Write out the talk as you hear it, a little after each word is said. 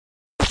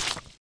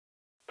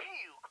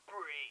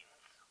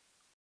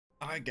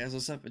Alright guys,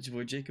 what's up? It's your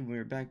boy Jacob. We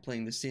are back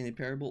playing the Stanley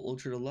Parable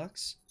Ultra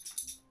Deluxe.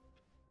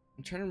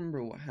 I'm trying to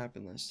remember what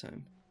happened last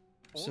time.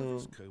 All of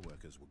his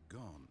co-workers were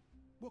gone.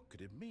 What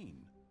could it mean?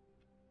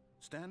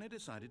 Stanley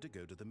decided to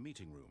go to the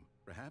meeting room.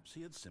 Perhaps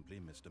he had simply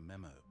missed a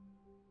memo.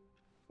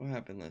 What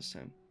happened last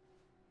time?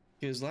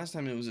 Because last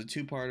time it was a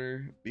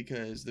two-parter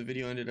because the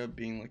video ended up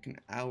being like an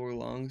hour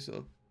long, so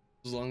it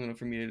was long enough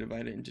for me to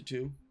divide it into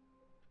two.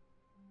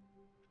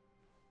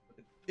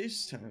 But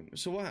this time,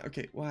 so what?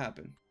 Okay, what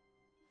happened?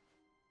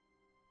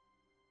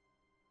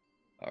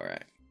 All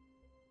right.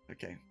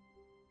 Okay.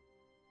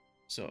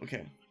 So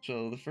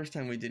the first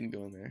time we didn't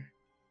go in there.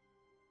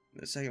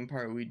 The second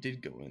part we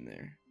did go in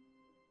there.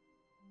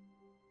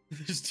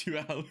 There's two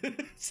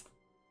outlets.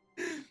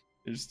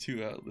 There's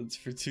two outlets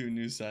for two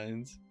new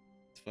signs.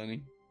 It's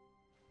funny.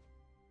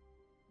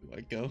 Do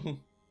I go?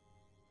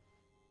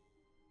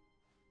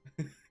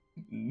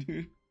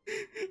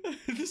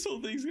 This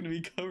whole thing's gonna be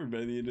covered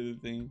by the end of the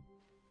thing.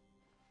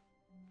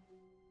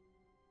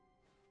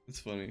 It's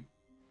funny.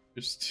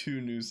 There's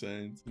two new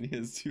signs, and he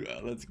has two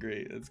out. That's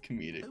great. That's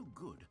comedic. Oh,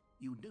 good.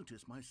 You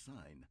notice my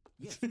sign.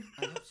 Yes,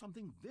 I have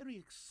something very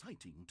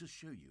exciting to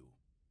show you.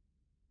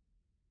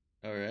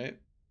 All right.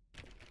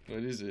 What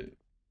is it?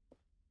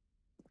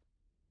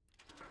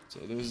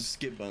 So there was a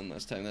skip button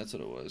last time. That's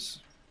what it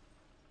was.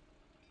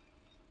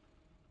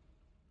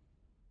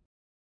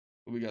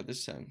 What we got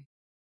this time?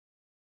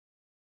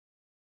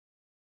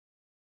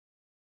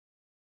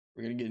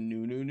 We're gonna get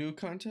new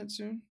content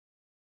soon?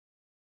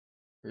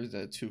 Or is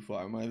that too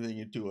far? Am I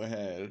thinking too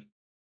ahead?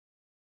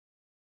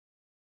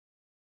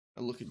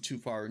 I'm looking too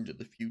far into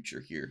the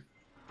future here.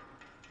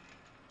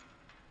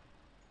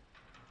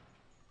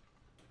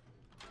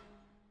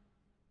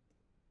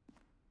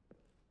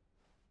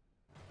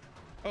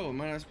 Oh, am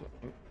I not supposed?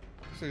 Oh,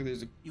 looks like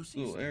there's a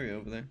little area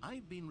over there.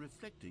 I've been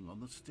reflecting on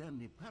the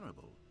Stanley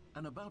Parable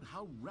and about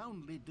how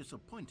roundly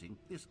disappointing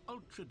this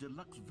ultra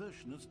deluxe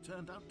version has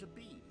turned out to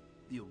be.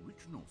 The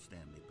original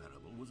Stanley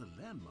Parable was a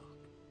landmark,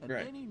 and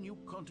any new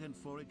content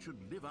for it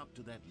should live up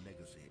to that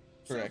legacy.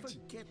 Correct. So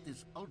forget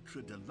this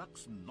ultra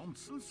deluxe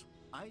nonsense.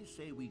 I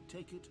say we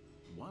take it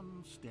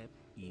one step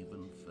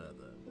even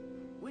further.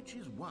 Which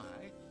is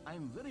why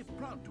I'm very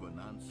proud to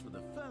announce for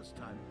the first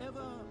time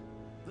ever,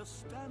 the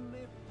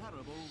Stanley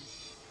Parable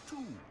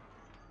 2.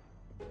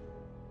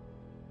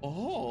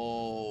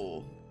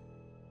 Oh.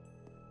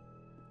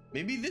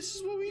 Maybe this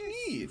is what we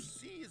need. You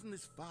see, isn't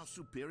this far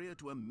superior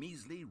to a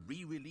measly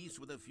re-release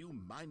with a few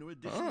minor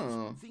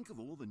additions? Think of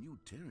all the new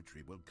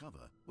territory we'll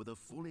cover with a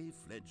fully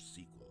fledged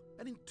sequel.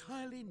 An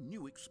entirely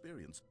new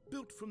experience,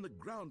 built from the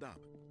ground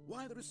up.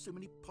 Why, there are so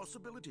many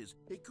possibilities.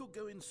 It could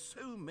go in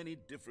so many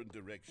different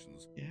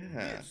directions.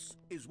 Yeah. This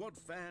is what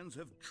fans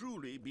have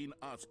truly been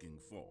asking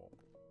for.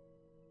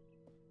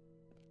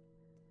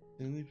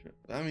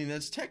 I mean,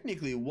 that's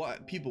technically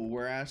what people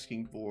were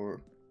asking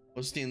for,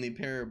 was Stanley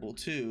Parable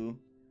 2.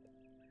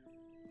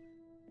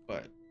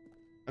 But,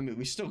 I mean,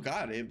 we still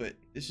got it, but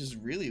this is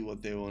really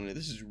what they wanted.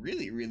 This is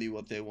really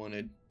what they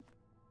wanted.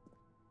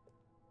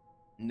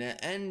 And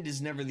the end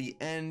is never the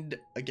end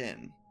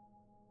again.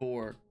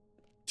 For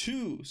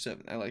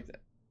 2-7. I like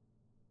that.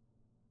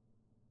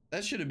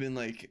 That should have been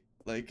like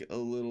a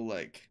little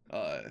like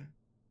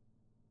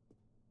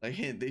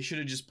hint. They should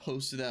have just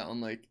posted that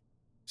on like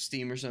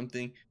Steam or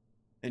something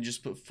and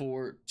just put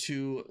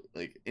 4-2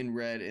 like in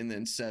red and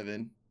then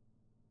 7.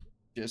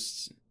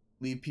 Just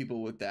leave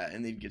people with that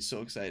and they'd get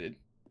so excited.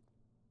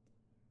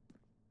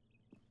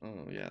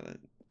 Oh yeah,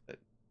 that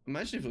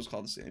imagine if it was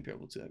called the Stanley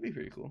Parable 2. That'd be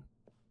pretty cool.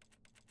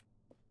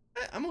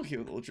 I'm okay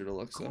with Ultra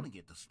Deluxe though. Calling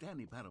it the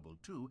Stanley Parable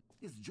 2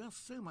 is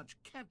just so much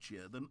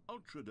catchier than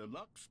Ultra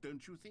Deluxe,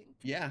 don't you think?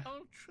 Yeah.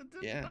 Ultra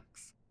Deluxe? Yeah.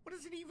 What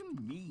does it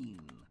even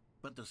mean?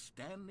 But the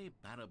Stanley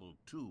Parable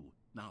 2,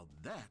 now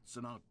that's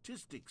an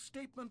artistic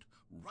statement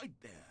right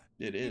there.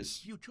 It is. It's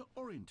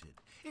future-oriented.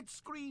 It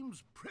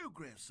screams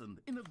progress and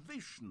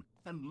innovation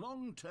and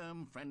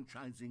long-term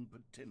franchising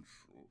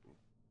potential.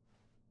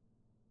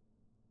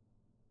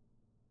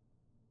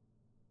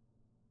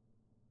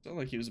 Sounded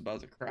like he was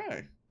about to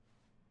cry.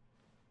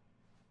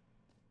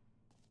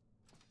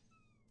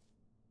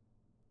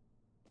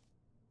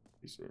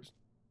 Resource.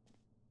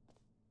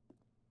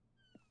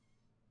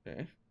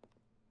 Okay.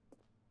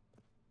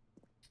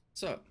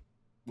 So,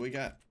 what we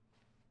got?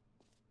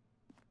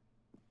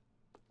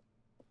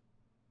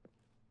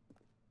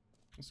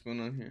 What's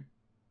going on here?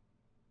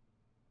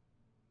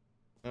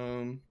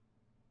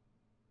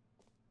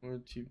 More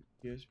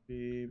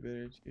TSP,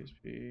 better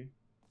TSP,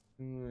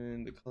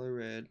 and the color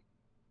red,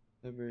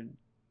 levered,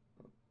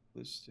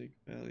 ballistic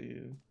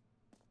value,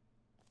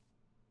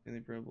 and they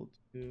Parable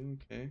 2,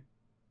 okay.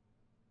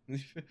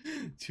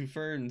 2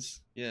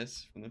 ferns,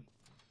 yes, from the,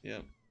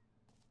 yep.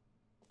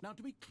 Now,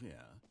 to be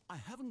clear, I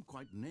haven't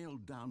quite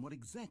nailed down what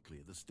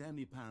exactly the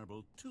Stanley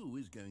Parable 2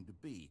 is going to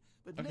be,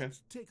 but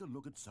let's take a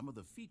look at some of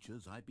the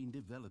features I've been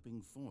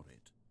developing for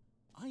it.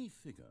 I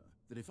figure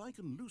that if I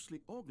can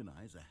loosely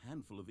organize a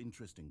handful of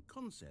interesting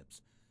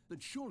concepts,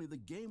 that surely the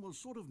game will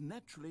sort of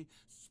naturally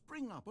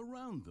spring up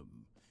around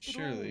them.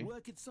 Surely. It'll all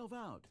work itself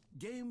out.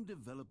 Game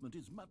development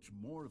is much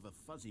more of a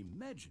fuzzy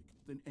magic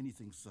than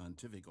anything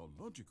scientific or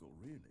logical,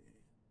 really.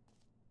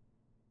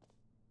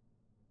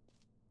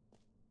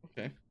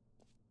 Okay.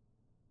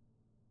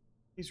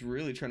 He's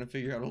really trying to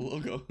figure out a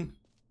logo. Don't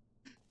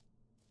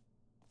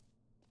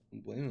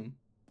blame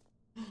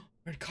him.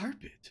 Red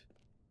carpet.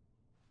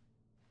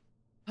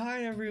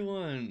 Hi,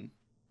 everyone.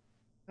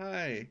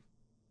 Hi.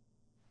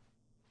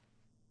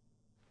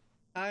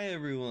 Hi,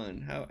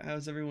 everyone.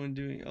 How's everyone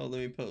doing? Oh, let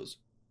me pose.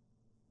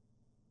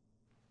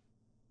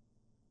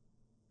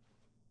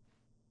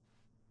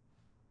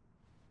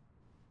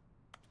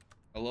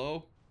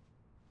 Hello?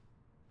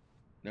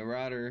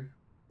 Narrator.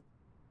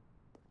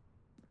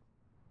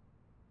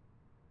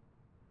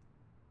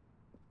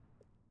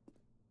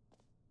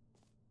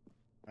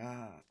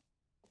 Ah.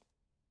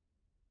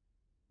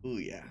 Oh,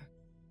 yeah.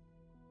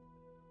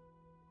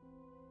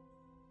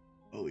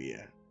 Oh,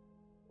 yeah.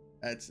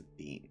 That's a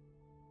theme.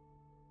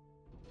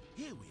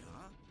 Here we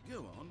are.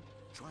 Go on.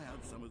 Try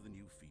out some of the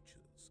new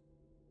features.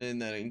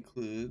 And that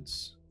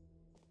includes...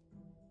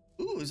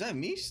 Ooh, is that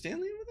me,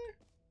 Stanley, over there?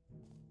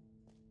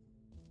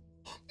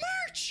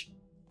 Merch!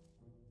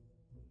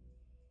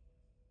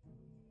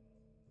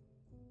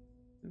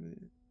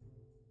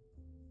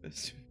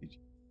 Best feature.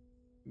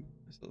 Ooh,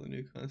 I saw the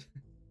new content.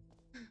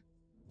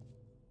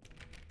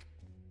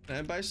 Can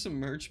I buy some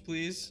merch,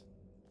 please?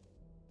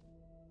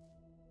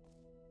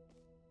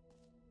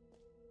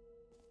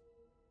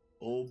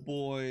 Oh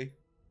boy.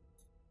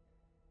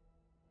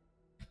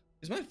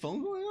 Is my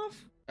phone going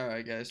off?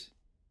 Alright, guys.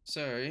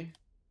 Sorry.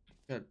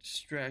 Got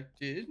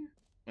distracted.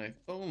 My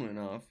phone went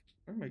off.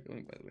 Where am I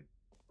going, by the way?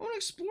 I want to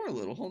explore a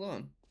little. Hold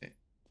on. Okay.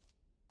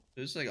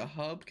 There's like a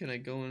hub. Can I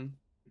go in?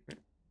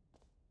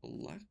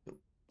 Collectible.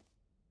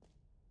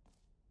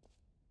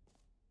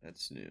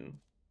 That's new.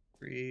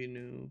 Free,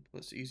 new,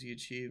 plus easy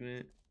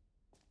achievement.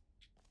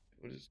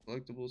 What is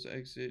collectibles?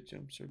 Exit,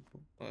 jump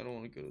circle. Oh, I don't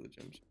want to go to the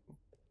jump circle.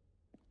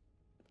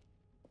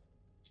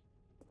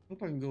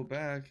 Hope I can go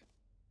back.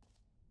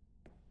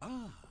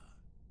 Ah,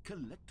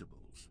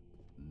 collectibles.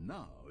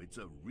 Now it's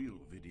a real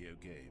video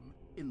game.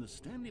 In the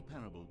Stanley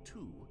Parable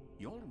 2,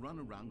 you'll run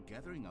around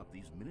gathering up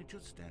these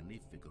miniature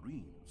Stanley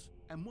figurines.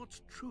 And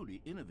what's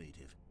truly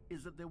innovative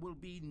is that there will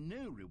be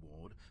no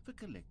reward for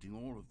collecting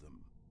all of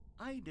them.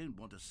 I don't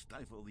want to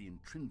stifle the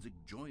intrinsic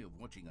joy of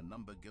watching a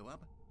number go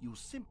up. You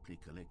simply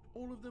collect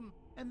all of them,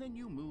 and then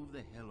you move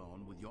the hell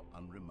on with your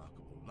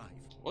unremarkable life.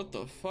 What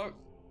the fuck?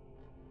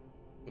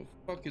 The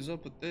fuck is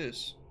up with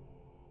this?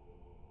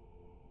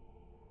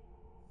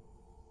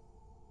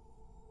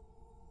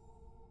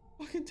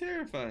 Fucking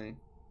terrifying.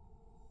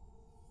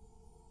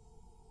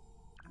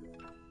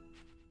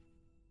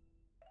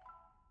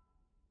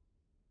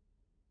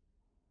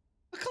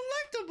 A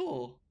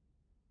collectible!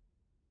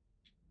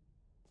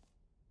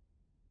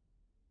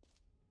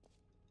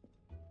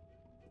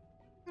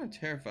 Kind of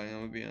terrifying, I'm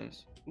gonna be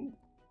honest. Ooh.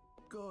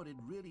 God, it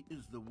really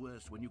is the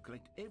worst when you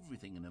collect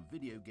everything in a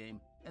video game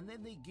and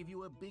then they give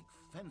you a big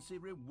fancy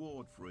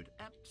reward for it.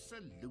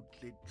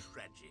 Absolutely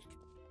tragic.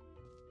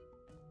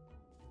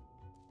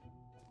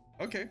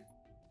 Okay.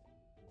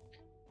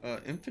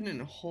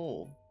 Infinite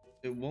hole.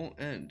 It won't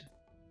end.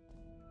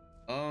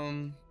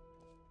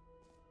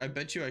 I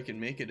bet you I can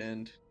make it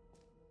end.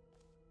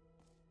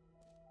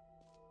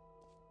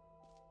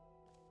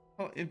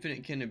 How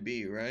infinite can it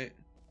be, right?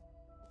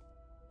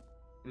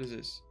 What is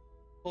this?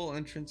 Hole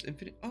entrance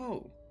infinite.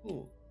 Oh,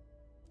 cool.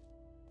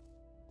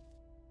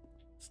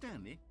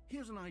 Stanley,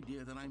 here's an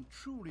idea that I'm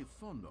truly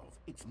fond of.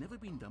 It's never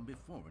been done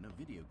before in a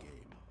video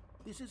game.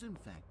 This is in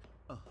fact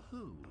a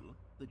hole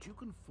that you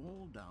can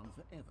fall down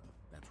forever.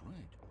 That's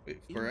right.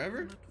 Wait,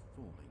 forever? Infinite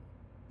falling.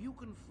 You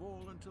can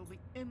fall until the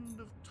end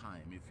of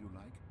time if you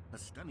like. A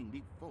stunning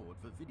leap forward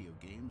for video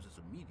games as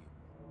a medium.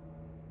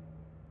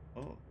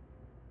 Oh.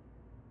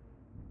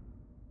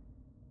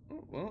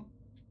 Oh, well.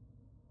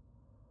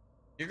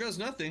 Here goes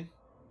nothing.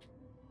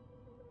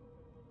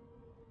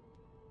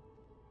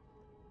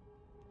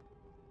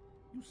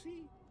 You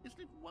see, isn't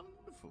it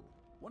wonderful?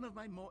 One of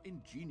my more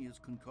ingenious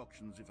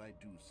concoctions, if I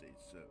do say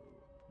so.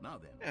 Now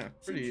then, Yeah,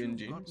 pretty since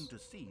ingenious. you've gotten to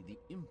see the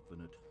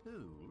infinite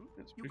hole,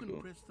 That's you pretty can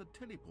cool. press the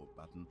teleport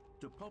button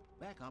to pop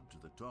back up to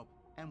the top,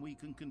 and we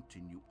can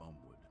continue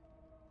onward.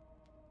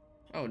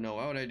 Oh no,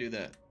 why would I do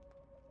that?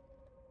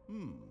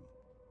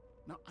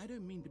 Now, I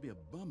don't mean to be a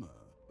bummer,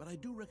 but I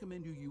do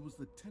recommend you use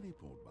the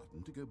teleport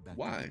button to go back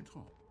Why? to the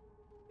top.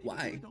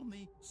 Why? Do it on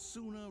the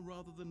sooner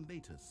rather than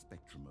later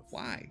spectrum of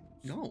Why?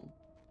 things. No.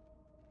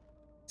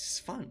 It's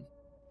fun.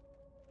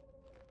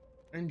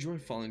 I enjoy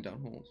falling down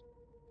holes.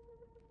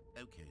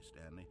 Okay,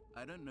 Stanley,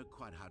 I don't know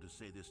quite how to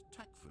say this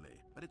tactfully,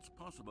 but it's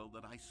possible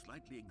that I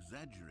slightly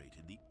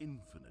exaggerated the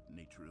infinite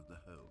nature of the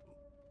hole.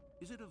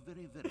 Is it a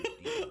very, very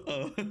deep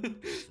hole?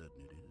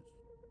 Certainly it is.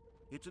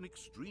 It's an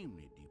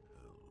extremely deep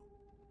hole.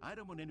 I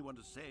don't want anyone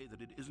to say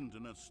that it isn't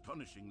an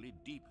astonishingly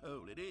deep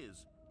hole. It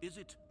is. Is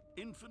it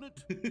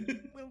infinite?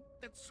 Well,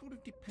 that sort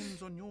of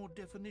depends on your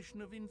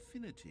definition of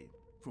infinity.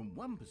 From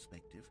one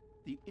perspective,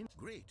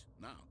 Great.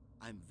 Now,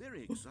 I'm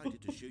very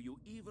excited to show you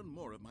even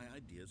more of my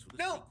ideas for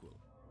the No. sequel.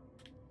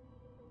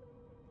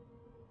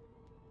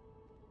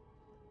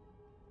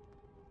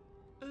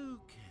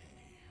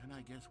 Okay, and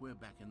I guess we're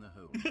back in the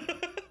hole.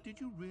 Did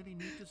you really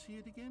need to see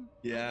it again?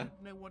 Yeah. I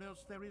don't know what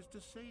else there is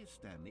to say,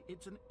 Stanley.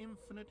 It's an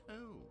infinite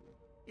hole.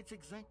 It's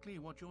exactly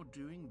what you're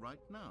doing right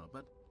now,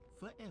 but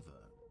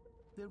forever.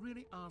 There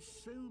really are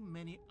so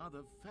many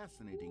other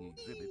fascinating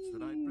exhibits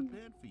that I've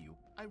prepared for you.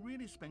 I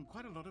really spent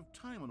quite a lot of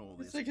time on all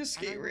this. It's like a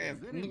skate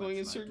ramp. I'm going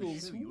in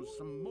circles. To show you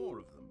some more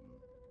of them.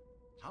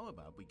 How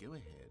about we go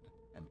ahead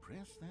and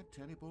press that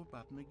teleport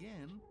button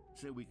again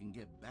so we can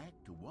get back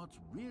to what's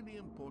really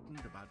important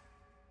about...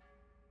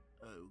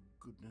 Oh,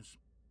 goodness.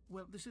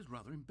 Well, this is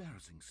rather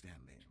embarrassing,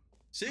 Stanley.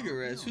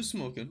 Cigarettes? Who's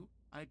smoking?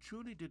 I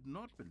truly did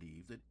not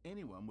believe that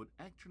anyone would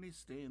actually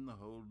stay in the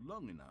hole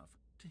long enough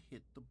to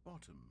hit the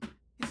bottom.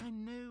 Yes, I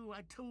know,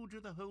 I told you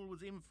the hole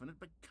was infinite,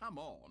 but come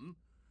on.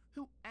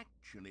 Who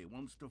actually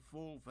wants to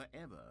fall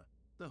forever?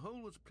 The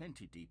hole was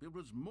plenty deep. It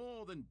was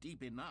more than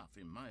deep enough,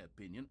 in my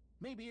opinion.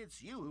 Maybe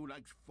it's you who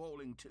likes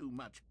falling too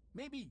much.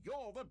 Maybe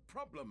you're the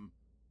problem.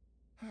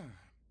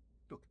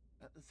 Look,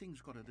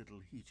 things got a little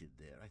heated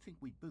there. I think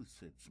we both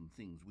said some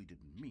things we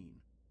didn't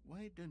mean.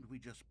 Why don't we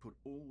just put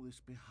all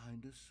this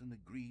behind us and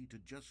agree to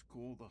just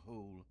call the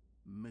hole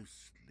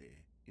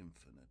mostly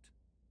infinite?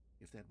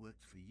 If that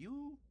works for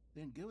you,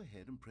 then go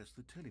ahead and press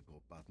the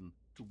teleport button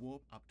to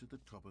warp up to the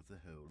top of the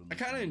hole. And I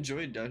kind of enjoy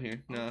it down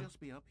here. I'll just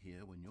be up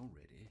here when you're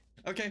ready.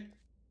 Okay.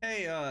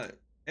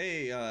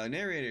 Hey,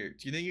 narrator,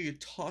 do you think you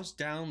could toss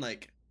down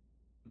like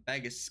a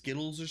bag of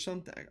Skittles or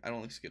something? I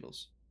don't like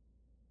Skittles.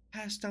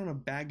 Pass down a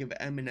bag of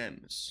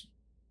M&Ms.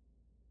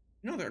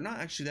 You know, they're not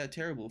actually that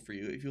terrible for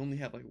you if you only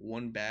have like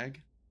one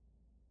bag.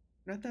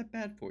 Not that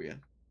bad for you.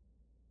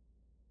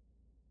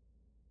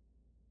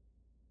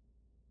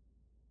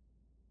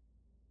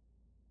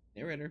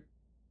 Narrator.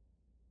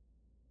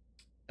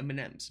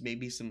 M&Ms,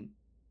 maybe some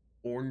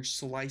orange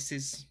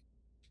slices.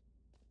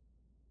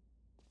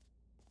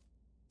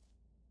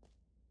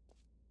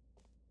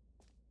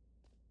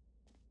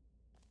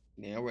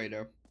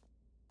 Narrator.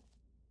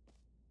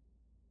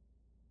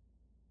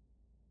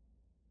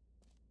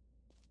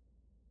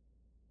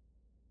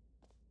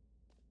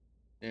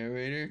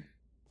 Narrator.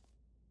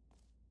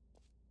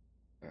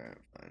 Alright,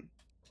 fine.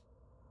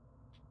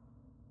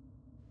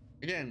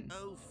 Again.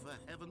 Oh, for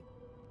heaven.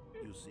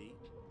 You see,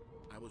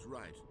 I was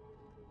right.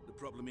 The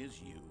problem is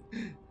you.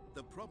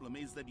 The problem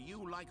is that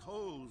you like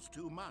holes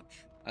too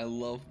much. I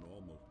love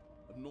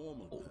A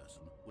normal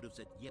person would have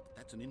said, yep,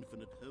 that's an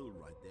infinite hole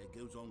right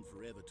there. Goes on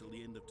forever till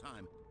the end of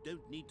time.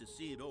 Don't need to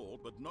see it all,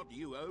 but not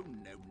you. Oh,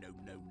 no, no,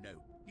 no, no.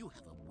 You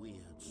have a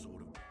weird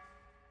sort of...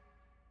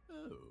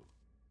 Oh.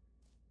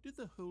 Did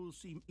the hole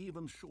seem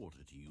even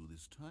shorter to you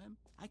this time?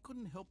 I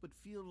couldn't help but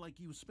feel like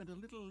you spent a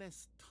little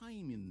less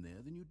time in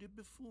there than you did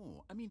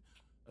before. I mean,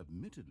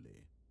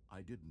 admittedly,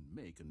 I didn't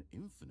make an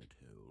infinite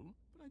hole,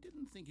 but I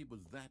didn't think it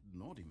was that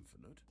not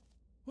infinite.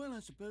 Well,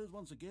 I suppose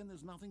once again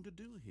there's nothing to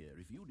do here.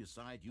 If you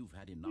decide you've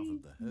had enough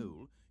of the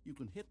hole, you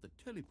can hit the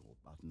teleport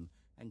button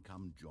and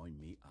come join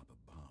me up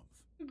above.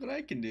 Look what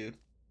I can do.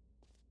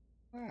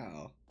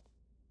 Wow.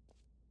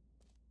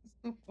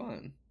 That's so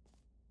fun.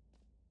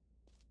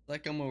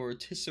 Like I'm a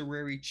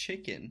rotisserie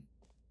chicken.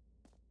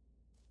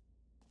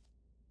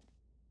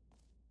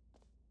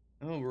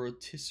 I'm a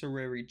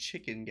rotisserie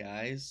chicken,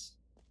 guys.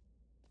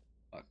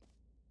 Fuck.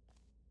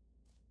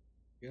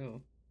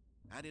 Go.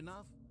 Had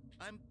enough?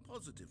 I'm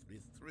positively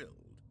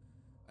thrilled.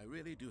 I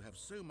really do have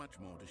so much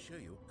more to show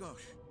you.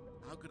 Gosh,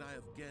 how could I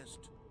have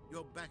guessed?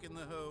 You're back in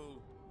the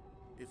hole.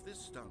 If this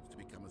starts to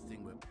become a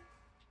thing where...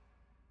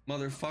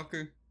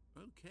 Motherfucker.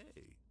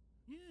 Okay,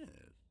 yes.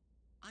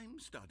 I'm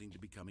starting to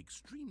become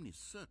extremely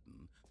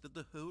certain that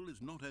the hole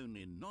is not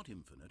only not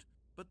infinite,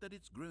 but that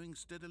it's growing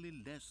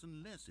steadily less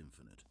and less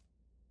infinite.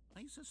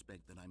 I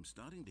suspect that I'm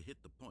starting to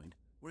hit the point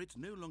where it's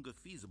no longer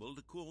feasible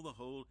to call the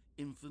hole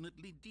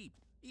infinitely deep,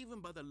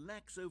 even by the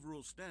lax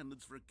overall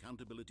standards for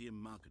accountability in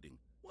marketing.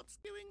 What's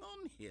going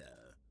on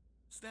here?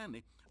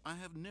 Stanley, I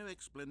have no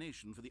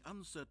explanation for the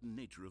uncertain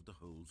nature of the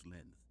hole's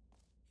length.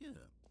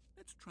 Here,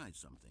 let's try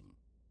something.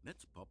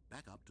 Let's pop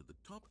back up to the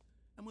top,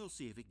 and we'll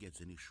see if it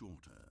gets any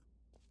shorter.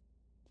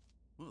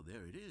 Well,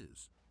 there it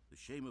is. The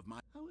shame of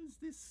my... How is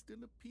this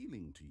still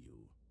appealing to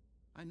you?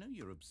 I know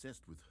you're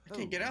obsessed with holes, I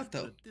can't get out,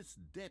 though. but at this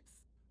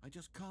depth, I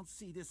just can't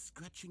see this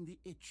scratching the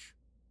itch.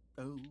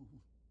 Oh,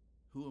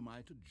 who am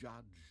I to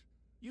judge?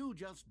 You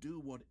just do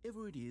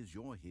whatever it is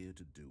you're here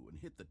to do and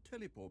hit the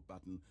teleport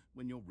button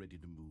when you're ready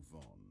to move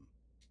on.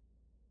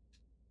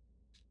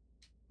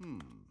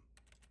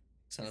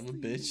 Son of a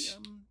bitch.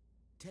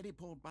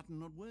 Teleport button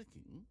not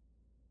working?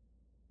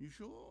 You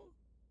sure?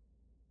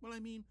 Well, I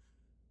mean,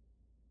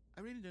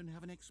 I really don't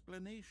have an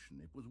explanation.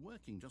 It was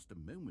working just a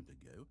moment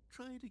ago.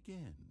 Try it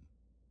again.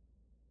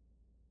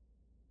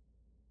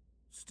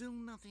 Still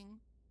nothing?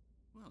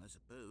 Well, I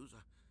suppose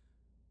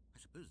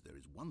there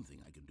is one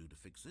thing I can do to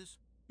fix this.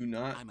 Do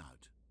not. I'm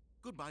out.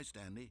 Goodbye,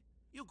 Stanley.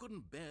 You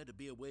couldn't bear to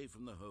be away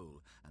from the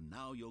hole, and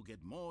now you'll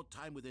get more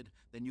time with it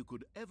than you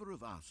could ever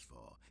have asked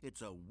for.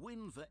 It's a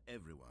win for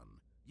everyone.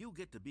 You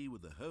get to be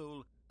with the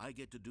hole, I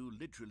get to do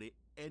literally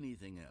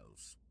anything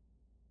else.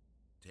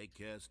 Take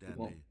care,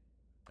 Stanley.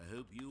 I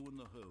hope you and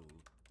the hole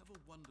have a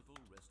wonderful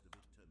rest of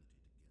eternity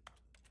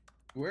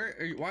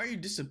together. Why are you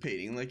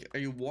dissipating? Like, are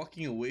you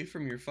walking away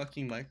from your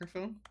fucking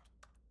microphone?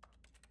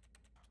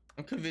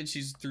 I'm convinced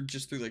she's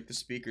just through like the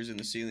speakers in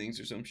the ceilings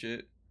or some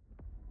shit.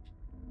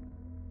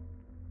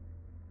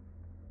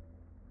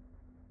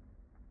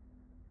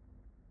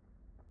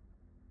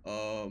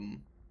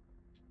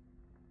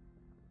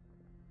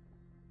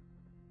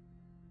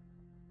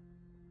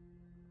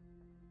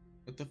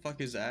 What the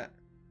fuck is that?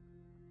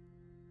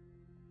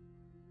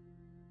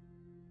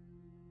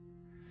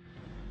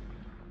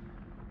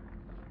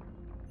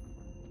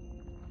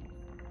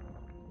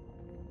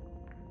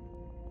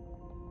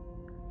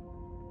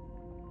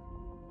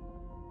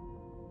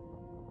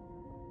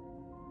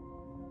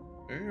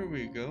 Where are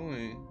we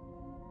going?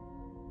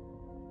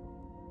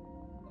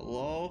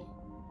 Hello?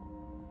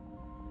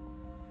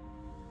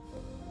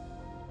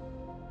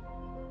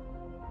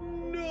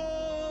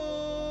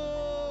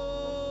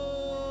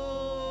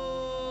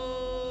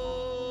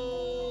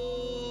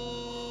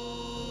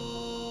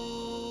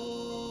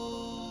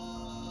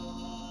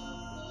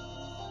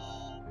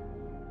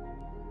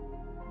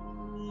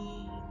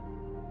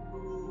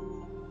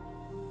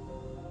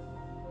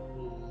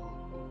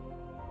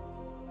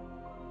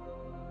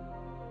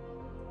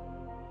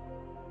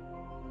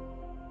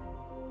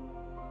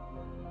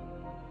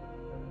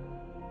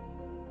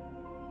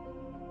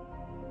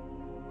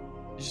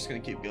 It's just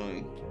gonna keep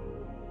going.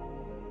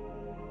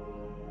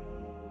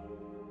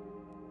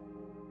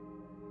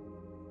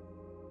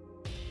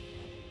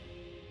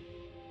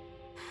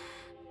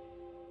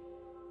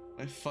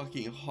 My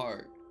fucking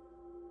heart.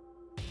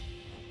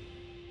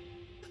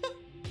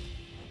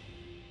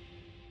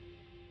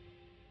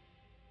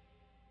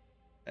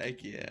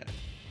 Heck yeah.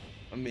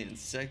 I'm being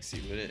sexy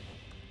with it.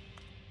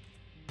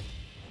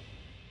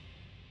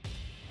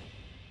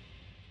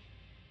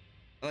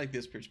 I like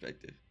this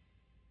perspective.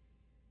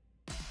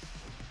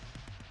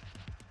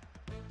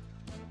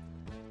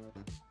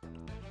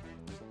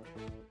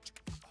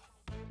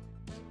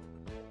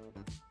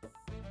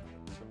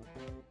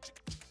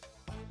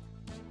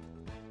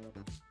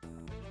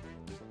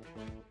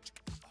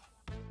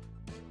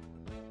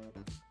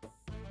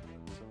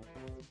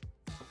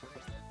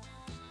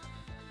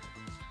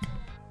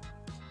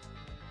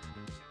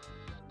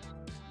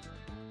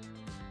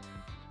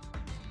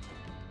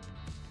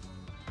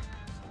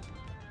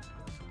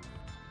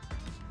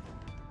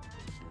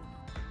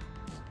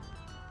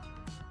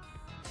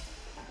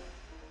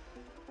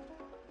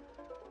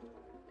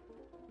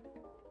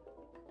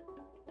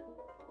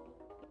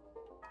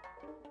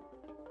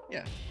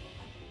 Yeah.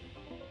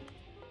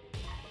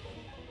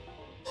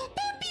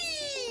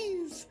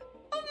 Puppies!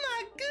 Oh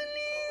my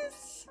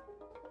goodness!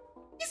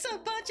 It's a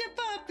bunch of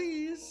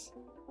puppies.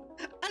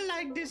 I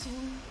like this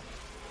one.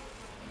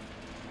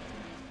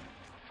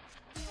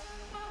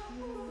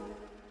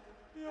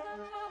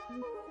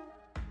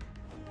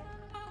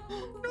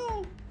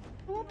 No!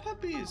 I want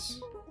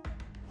puppies.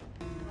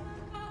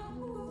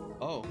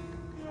 Oh.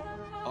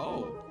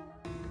 Oh.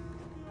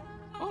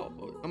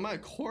 Oh, am I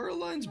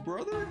Coraline's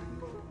brother?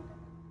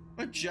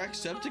 A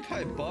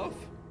Jacksepticeye buff?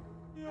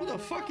 Who the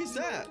fuck is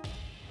that?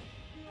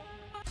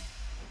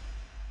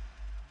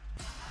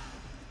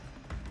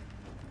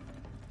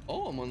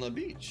 Oh, I'm on the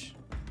beach.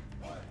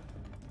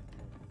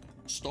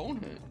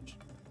 Stonehenge.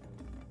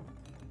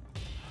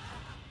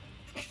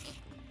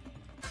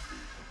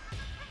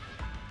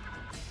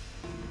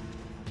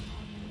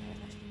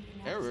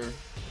 Error.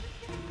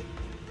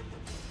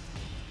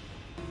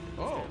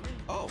 Oh,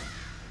 oh.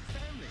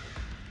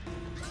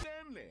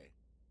 Stanley!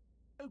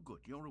 Oh good,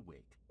 you're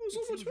awake. So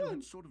It much seems you fun.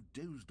 had sort of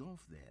dozed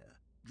off there,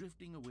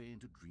 drifting away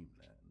into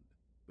dreamland.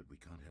 But we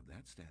can't have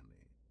that,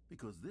 Stanley,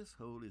 because this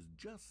hole is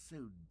just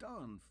so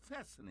darn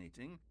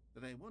fascinating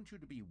that I want you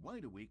to be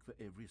wide awake for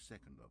every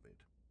second of it.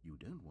 You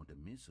don't want to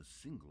miss a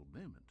single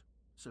moment.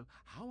 So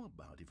how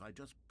about if I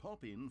just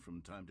pop in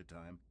from time to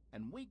time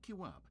and wake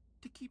you up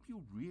to keep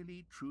you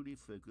really, truly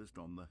focused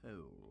on the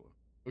hole?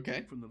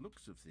 Okay. From the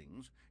looks of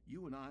things,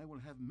 you and I will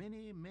have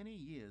many, many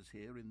years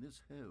here in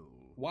this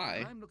hole. Why?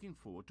 And I'm looking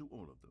forward to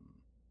all of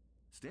them.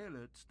 Stay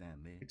alert,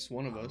 Stanley. It's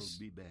one of us. I'll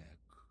be back.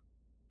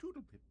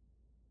 Toodle pip.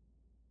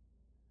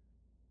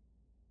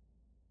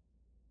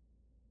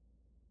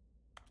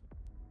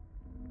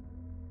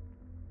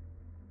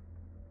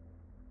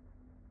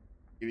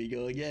 Here we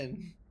go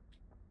again.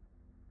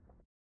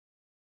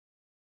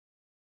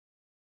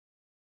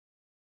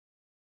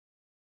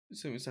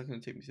 So it's not going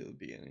to take me to the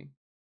beginning.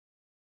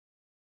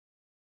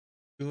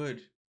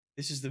 Good.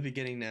 This is the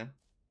beginning now.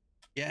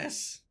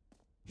 Yes.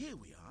 Here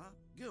we are.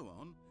 Go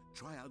on.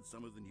 Try out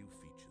some of the new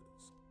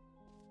features.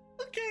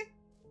 Okay.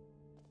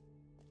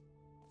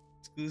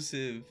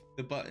 Exclusive.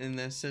 The button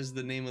that says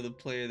the name of the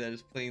player that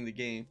is playing the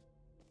game.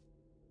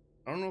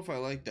 I don't know if I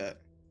like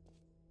that.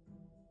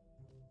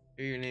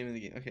 Hear your name in the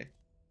game. Okay.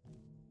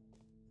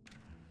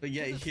 But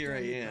yeah, For the here I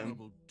Stanley am.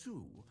 Parable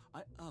 2,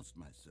 I asked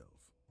myself,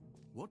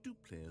 what do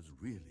players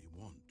really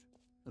want?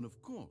 And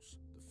of course,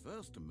 the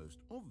first and most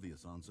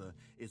obvious answer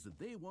is that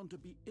they want to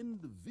be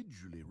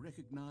individually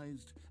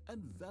recognized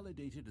and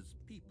validated as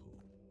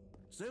people.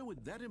 So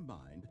with that in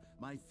mind,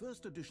 my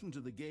first addition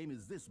to the game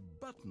is this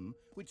button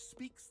which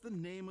speaks the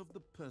name of the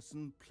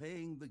person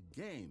playing the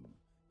game.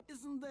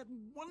 Isn't that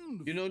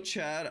wonderful? You know,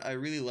 Chad, I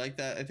really like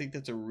that. I think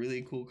that's a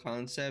really cool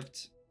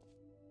concept.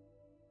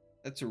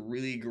 That's a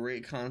really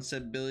great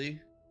concept,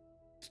 Billy.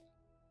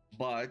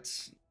 But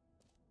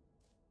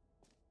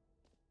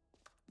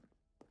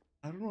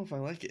I don't know if I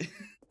like it.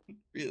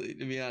 Really,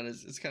 to be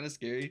honest, it's kind of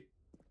scary.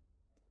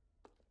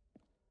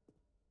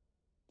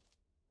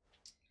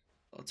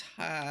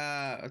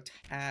 A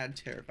tad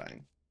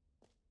terrifying.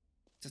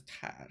 It's a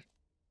tad.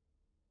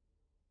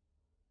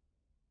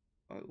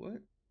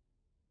 What?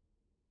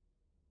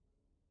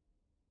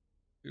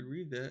 Could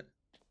read that.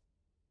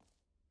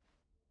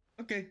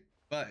 Okay,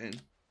 button.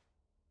 Jim.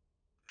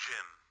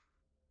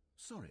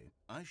 Sorry,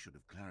 I should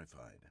have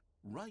clarified.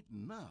 Right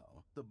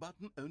now, the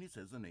button only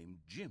says the name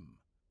Jim.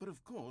 But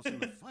of course, in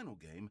the final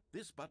game,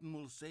 this button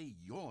will say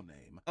your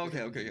name. Okay,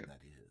 yeah.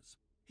 That is.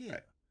 Here,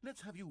 right.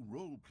 Let's have you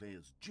role play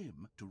as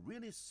Jim to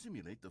really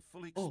simulate the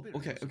full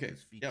experience of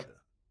this feature. Yep.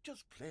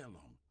 Just play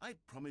along. I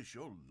promise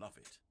you'll love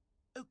it.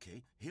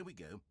 Okay, here we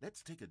go.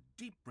 Let's take a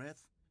deep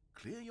breath,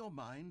 clear your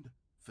mind,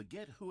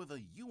 forget whoever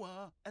you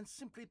are, and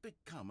simply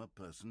become a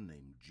person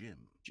named Jim.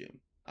 Jim.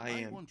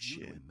 I want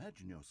you to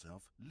imagine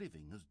yourself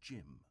living as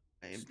Jim.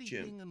 I am Sleeping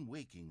Jim. and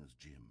waking as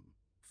Jim.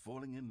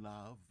 Falling in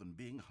love and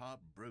being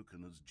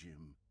heartbroken as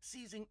Jim.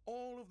 Seizing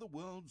all of the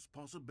world's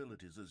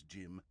possibilities as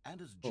Jim. And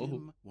as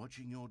Jim,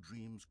 watching your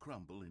dreams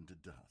crumble into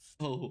dust.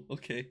 Oh,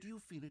 okay. Do you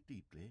feel it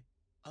deeply?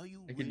 Are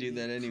you I can do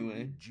that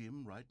anyway.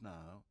 Jim right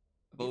now?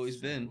 I've always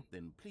been.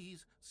 Then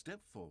please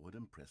step forward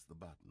and press the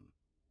button.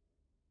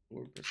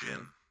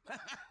 Jim.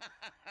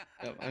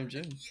 Yep, I'm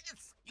Jim.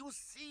 Yes, you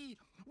see?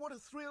 What a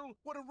thrill,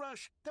 what a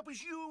rush. That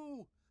was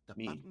you.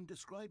 The button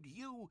described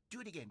you. Do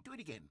it again, do it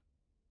again.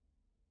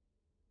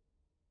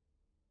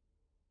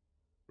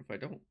 If I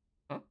don't?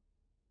 Huh?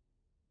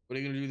 What are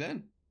you gonna do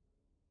then?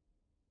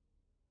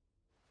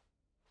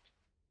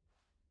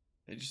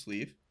 I just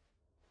leave?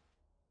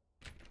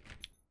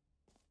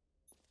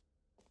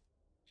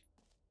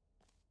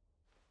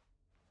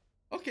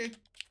 Okay.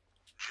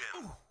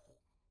 Jim.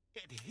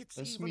 It hits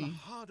even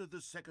harder the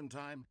second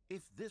time.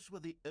 If this were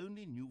the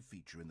only new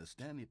feature in the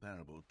Stanley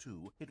Parable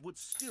 2, it would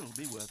still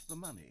be worth the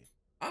money.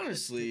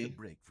 Honestly. Let's take a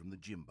break from the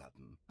Jim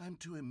button. I'm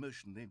too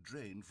emotionally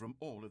drained from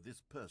all of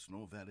this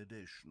personal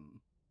validation.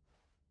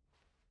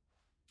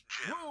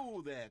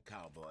 Whoa there,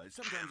 cowboy.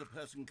 Sometimes a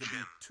person can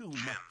be too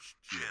much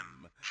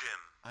Jim.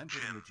 I'm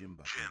putting the Jim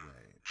button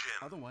away.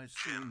 Otherwise,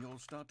 soon you'll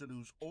start to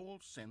lose all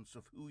sense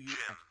of who you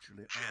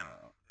actually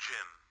are.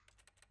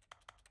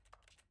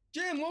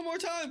 Jim, one more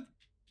time!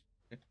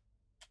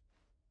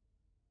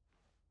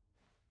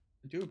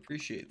 I do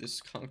appreciate this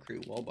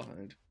concrete wall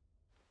behind.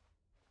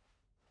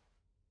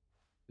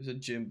 There's a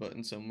Jim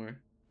button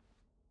somewhere.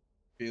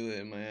 Feel it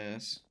in my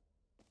ass.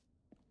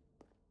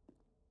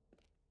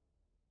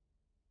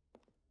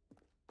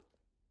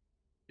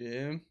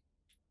 Jim.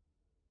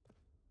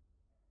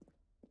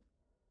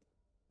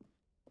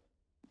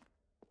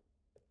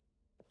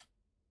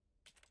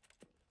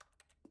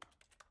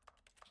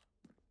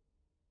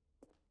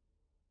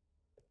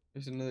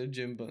 There's another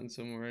Jim button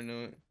somewhere, I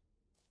know it.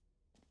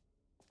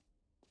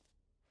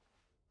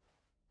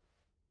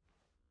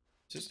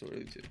 Just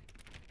totally too.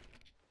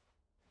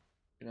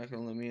 You're not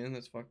gonna let me in?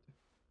 That's fucked.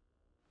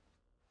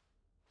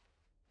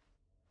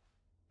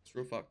 It's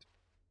real fucked.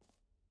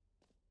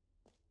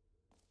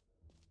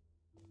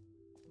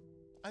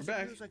 I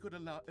suppose I could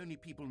allow only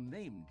people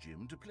named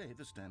Jim to play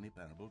the Stanley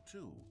Parable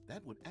 2.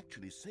 That would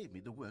actually save me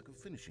the work of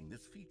finishing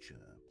this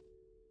feature.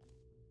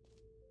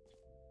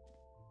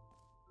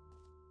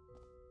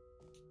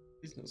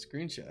 These no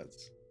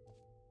screenshots.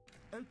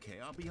 Okay,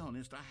 I'll be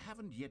honest, I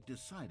haven't yet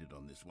decided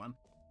on this one.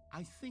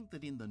 I think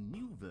that in the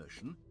new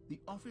version, the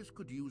office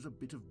could use a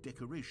bit of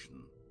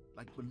decoration,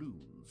 like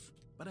balloons.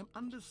 But I'm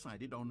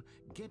undecided on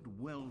Get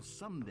Well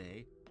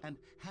Someday and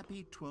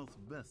Happy 12th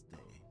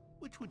Birthday.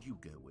 Which would you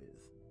go with?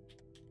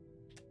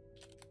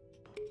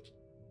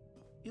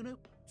 You know,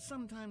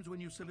 sometimes when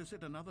you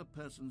solicit another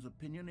person's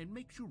opinion, it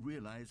makes you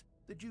realize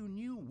that you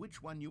knew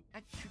which one you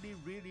actually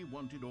really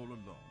wanted all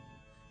along.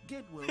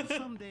 Get Well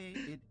Someday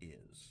it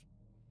is.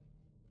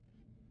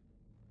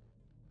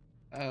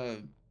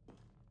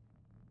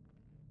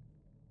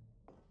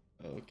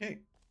 Okay.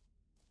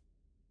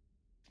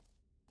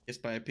 Guess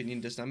my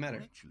opinion does not matter.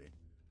 Well, actually,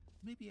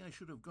 maybe I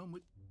should have gone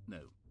with...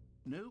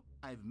 No,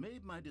 I've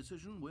made my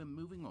decision. We're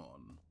moving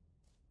on.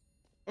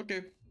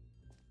 Okay.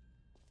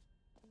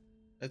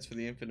 That's for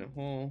the infinite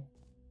hole.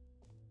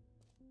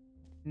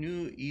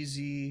 New,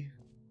 easy,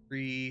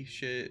 free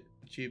shit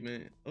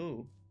achievement.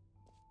 Oh.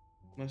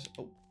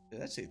 Did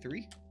that say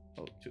 3?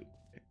 Oh, 2. Okay.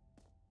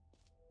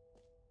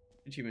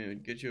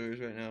 Achievement, get yours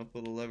right now.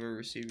 Pull the lever,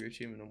 receive your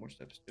achievement. No more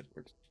steps. Good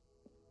works.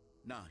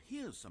 Now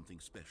here's something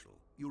special.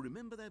 You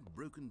remember that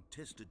broken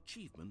test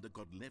achievement that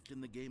got left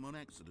in the game on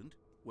accident?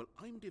 Well,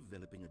 I'm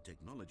developing a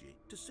technology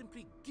to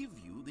simply give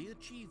you the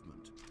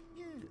achievement.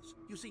 Yes,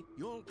 you see,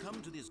 you'll come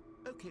to this...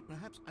 Okay,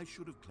 perhaps I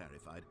should have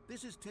clarified.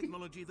 This is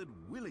technology that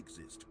will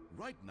exist.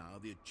 Right now,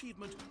 the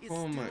achievement is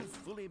still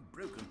fully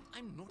broken.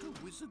 I'm not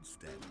a wizard,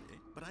 Stanley,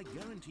 but I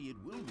guarantee it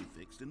will be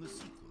fixed in the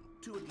sequel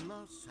to at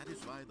last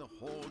satisfy the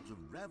hordes of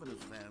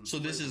ravenous fans. So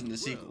this isn't the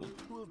sequel.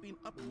 Who have been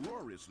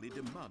uproariously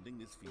demanding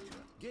this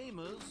feature.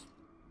 Gamers,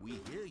 we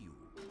hear you,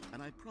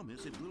 and I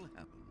promise it will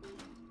happen.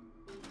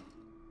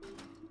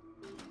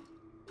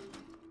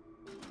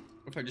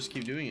 What if I just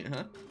keep doing it,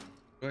 huh?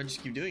 Or I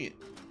just keep doing it?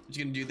 What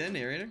you gonna do then,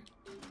 narrator?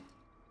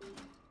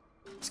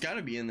 It's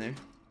gotta be in there.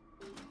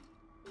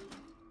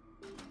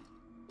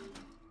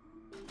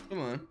 Come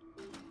on.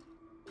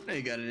 Now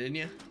you got it in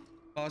ya.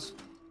 Pause.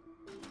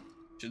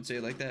 Should say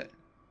it like that.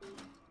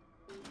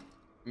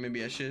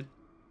 Maybe I should.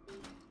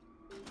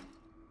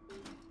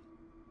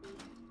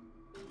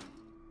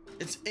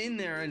 It's in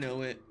there, I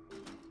know it.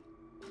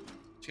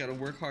 Just gotta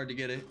work hard to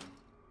get it.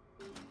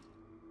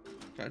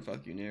 Try and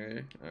fuck you,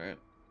 narrator. Alright.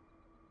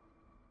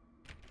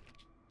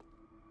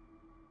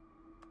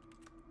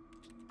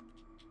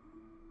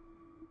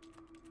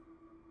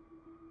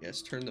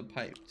 Yes, turn the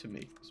pipe to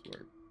make this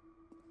work.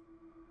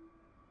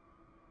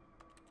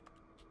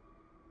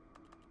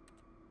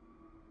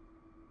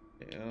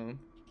 Okay,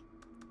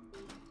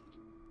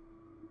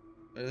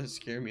 that does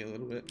scare me a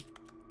little bit.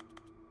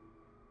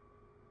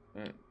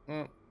 Alright,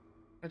 well,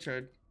 I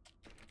tried.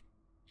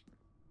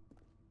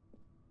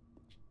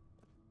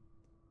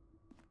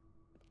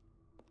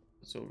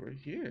 What's over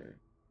here?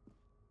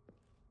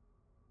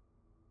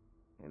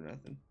 Or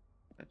nothing.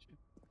 Gotcha.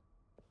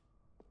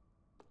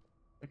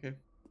 Okay.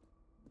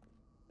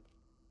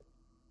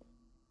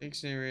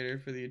 Thanks, narrator,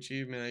 for the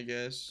achievement, I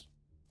guess.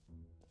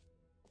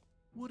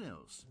 What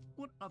else?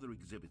 What other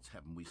exhibits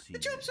haven't we seen? The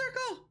jump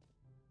circle!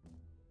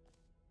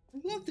 I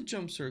love the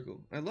jump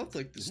circle. I love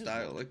like the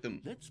style, like the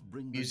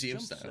museum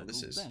style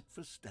this is. Back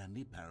for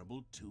Stanley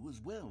Parable 2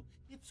 as well.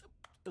 It's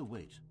oh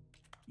wait.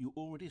 You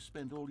already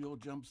spent all your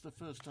jumps the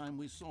first time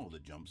we saw the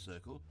jump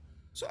circle.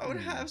 So I would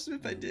have some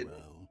if I did.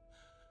 Well,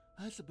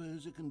 I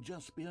suppose it can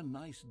just be a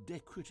nice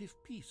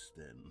decorative piece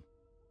then.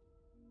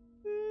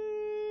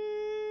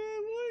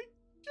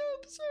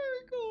 Jump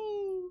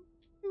circle.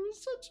 It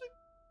was such a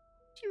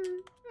picture.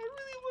 I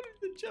really wanted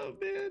to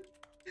jump, man.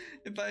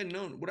 If I had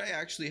known, would I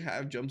actually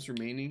have jumps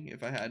remaining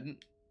if I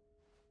hadn't?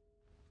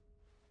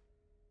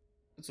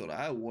 That's what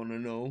I want to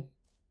know.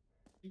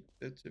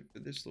 That's it for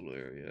this little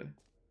area.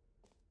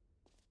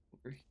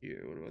 Over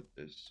here, what about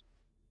this?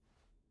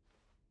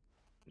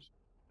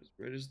 As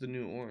red as the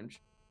new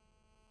orange.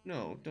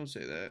 No, don't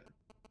say that.